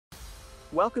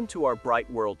Welcome to our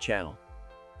BrightWorld channel.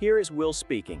 Here is Will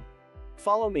speaking.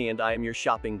 Follow me and I am your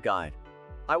shopping guide.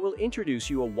 I will introduce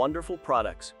you a wonderful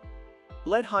products.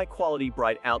 LED high quality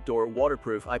bright outdoor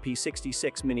waterproof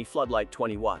IP66 mini floodlight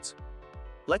 20 watts.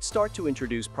 Let's start to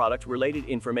introduce product related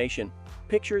information,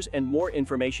 pictures and more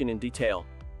information in detail.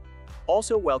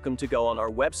 Also welcome to go on our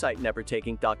website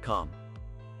nepertaking.com.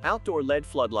 Outdoor LED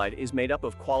floodlight is made up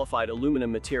of qualified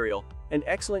aluminum material and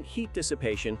excellent heat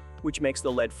dissipation, which makes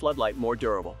the LED floodlight more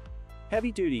durable.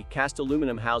 Heavy-duty cast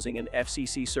aluminum housing and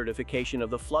FCC certification of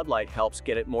the floodlight helps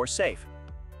get it more safe.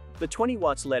 The 20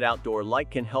 watts LED outdoor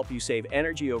light can help you save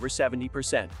energy over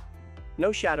 70%.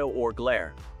 No shadow or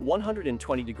glare,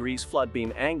 120 degrees flood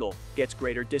beam angle, gets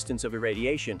greater distance of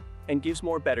irradiation, and gives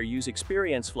more better use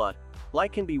experience. Flood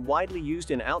light can be widely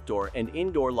used in outdoor and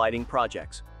indoor lighting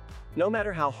projects. No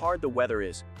matter how hard the weather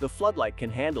is, the floodlight can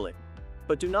handle it.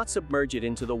 But do not submerge it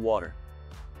into the water.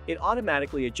 It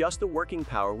automatically adjusts the working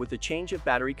power with the change of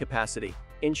battery capacity.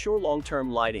 Ensure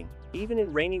long-term lighting. Even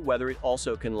in rainy weather it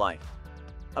also can light.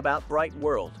 About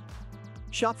BrightWorld.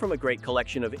 Shop from a great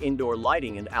collection of indoor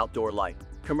lighting and outdoor light,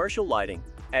 commercial lighting,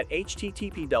 at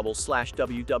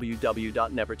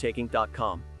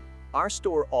http://www.nepertaking.com. Our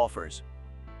store offers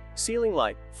ceiling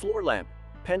light, floor lamp,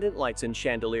 pendant lights and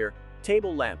chandelier,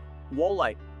 table lamp, wall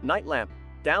light, night lamp,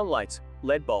 down lights,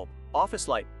 LED bulb, office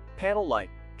light, panel light,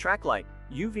 track light,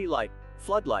 UV light,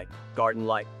 floodlight, garden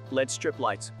light, LED strip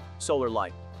lights, solar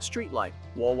light, street light,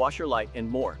 wall washer light and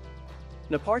more.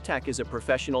 Nepertaking is a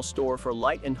professional store for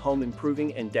light and home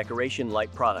improving and decoration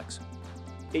light products.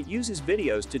 It uses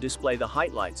videos to display the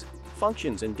highlights,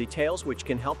 functions and details which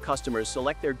can help customers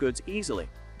select their goods easily.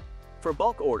 For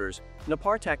bulk orders,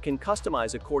 Nepertaking can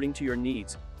customize according to your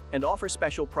needs and offer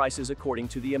special prices according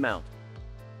to the amount.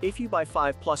 If you buy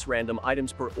 5+ random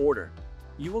items per order,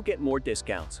 you will get more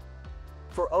discounts.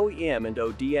 For OEM and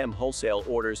ODM wholesale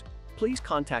orders, please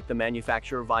contact the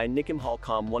manufacturer via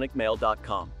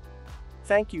nikimhalcom1@mail.com.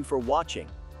 Thank you for watching.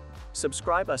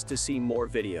 Subscribe us to see more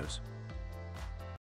videos.